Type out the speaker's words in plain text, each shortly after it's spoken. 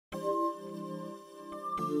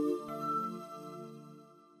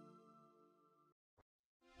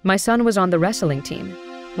My son was on the wrestling team.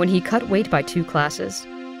 When he cut weight by 2 classes,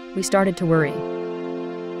 we started to worry.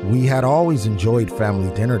 We had always enjoyed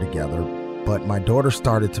family dinner together, but my daughter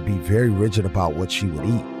started to be very rigid about what she would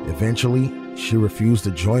eat. Eventually, she refused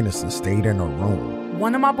to join us and stayed in her room.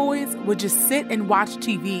 One of my boys would just sit and watch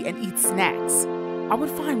TV and eat snacks. I would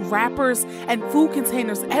find wrappers and food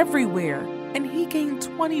containers everywhere, and he gained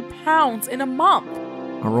 20 pounds in a month.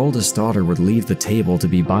 Our oldest daughter would leave the table to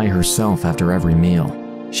be by herself after every meal.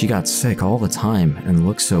 She got sick all the time and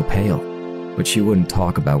looked so pale, but she wouldn't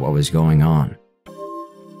talk about what was going on.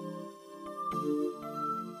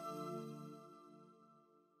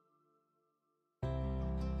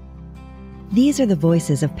 These are the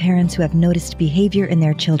voices of parents who have noticed behavior in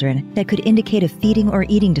their children that could indicate a feeding or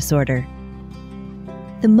eating disorder.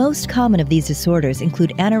 The most common of these disorders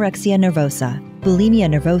include anorexia nervosa, bulimia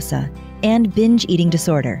nervosa, and binge eating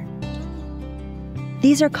disorder.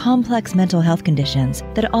 These are complex mental health conditions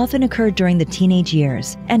that often occur during the teenage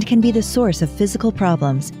years and can be the source of physical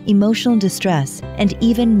problems, emotional distress, and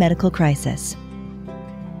even medical crisis.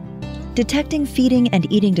 Detecting feeding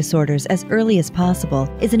and eating disorders as early as possible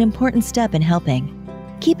is an important step in helping.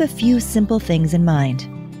 Keep a few simple things in mind.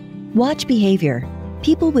 Watch behavior.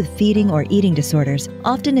 People with feeding or eating disorders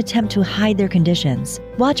often attempt to hide their conditions.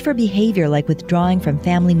 Watch for behavior like withdrawing from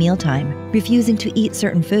family mealtime, refusing to eat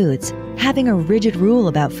certain foods, having a rigid rule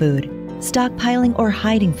about food, stockpiling or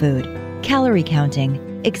hiding food, calorie counting,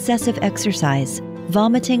 excessive exercise,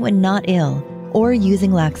 vomiting when not ill, or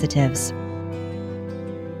using laxatives.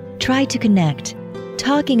 Try to connect.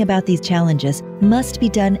 Talking about these challenges must be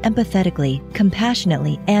done empathetically,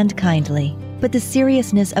 compassionately, and kindly. But the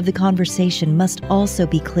seriousness of the conversation must also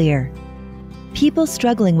be clear. People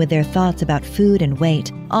struggling with their thoughts about food and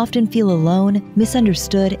weight often feel alone,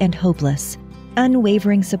 misunderstood, and hopeless.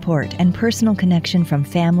 Unwavering support and personal connection from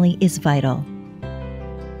family is vital.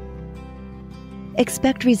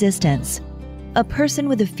 Expect resistance. A person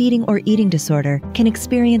with a feeding or eating disorder can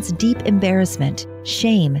experience deep embarrassment,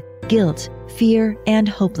 shame, guilt, fear, and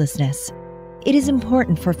hopelessness. It is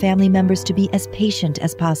important for family members to be as patient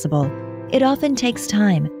as possible. It often takes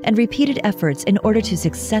time and repeated efforts in order to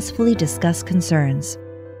successfully discuss concerns.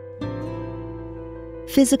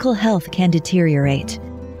 Physical health can deteriorate.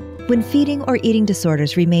 When feeding or eating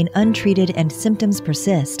disorders remain untreated and symptoms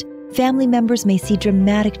persist, family members may see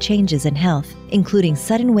dramatic changes in health, including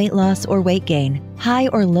sudden weight loss or weight gain, high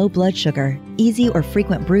or low blood sugar, easy or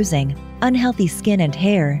frequent bruising, unhealthy skin and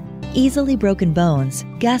hair, easily broken bones,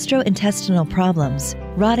 gastrointestinal problems,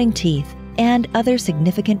 rotting teeth, and other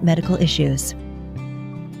significant medical issues.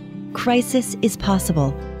 Crisis is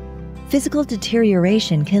possible. Physical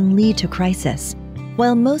deterioration can lead to crisis.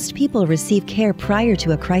 While most people receive care prior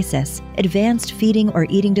to a crisis, advanced feeding or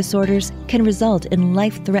eating disorders can result in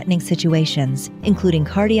life-threatening situations, including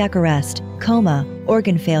cardiac arrest, coma,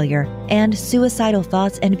 organ failure, and suicidal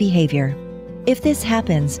thoughts and behavior. If this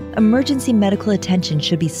happens, emergency medical attention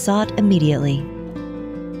should be sought immediately.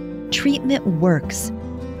 Treatment works.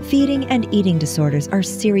 Feeding and eating disorders are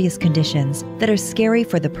serious conditions that are scary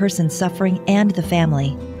for the person suffering and the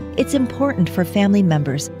family. It's important for family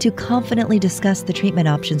members to confidently discuss the treatment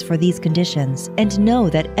options for these conditions and know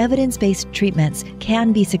that evidence-based treatments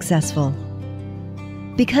can be successful.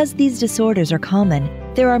 Because these disorders are common,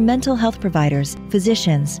 there are mental health providers,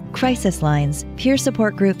 physicians, crisis lines, peer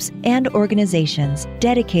support groups, and organizations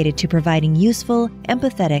dedicated to providing useful,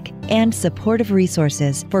 empathetic, and supportive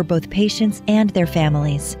resources for both patients and their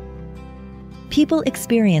families. People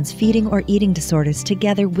experience feeding or eating disorders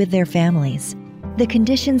together with their families. The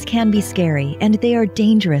conditions can be scary and they are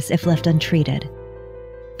dangerous if left untreated.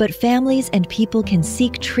 But families and people can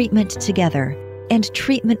seek treatment together, and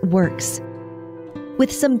treatment works. With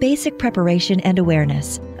some basic preparation and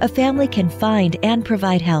awareness, a family can find and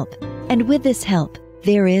provide help, and with this help,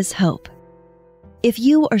 there is hope. If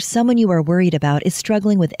you or someone you are worried about is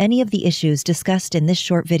struggling with any of the issues discussed in this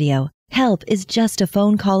short video, help is just a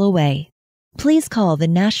phone call away. Please call the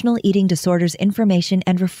National Eating Disorders Information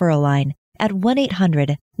and Referral Line at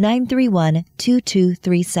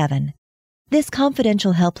 1-800-931-2237. This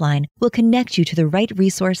confidential helpline will connect you to the right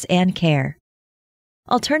resource and care.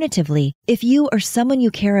 Alternatively, if you or someone you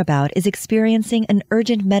care about is experiencing an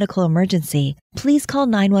urgent medical emergency, please call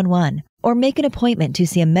 911 or make an appointment to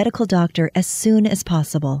see a medical doctor as soon as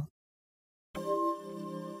possible.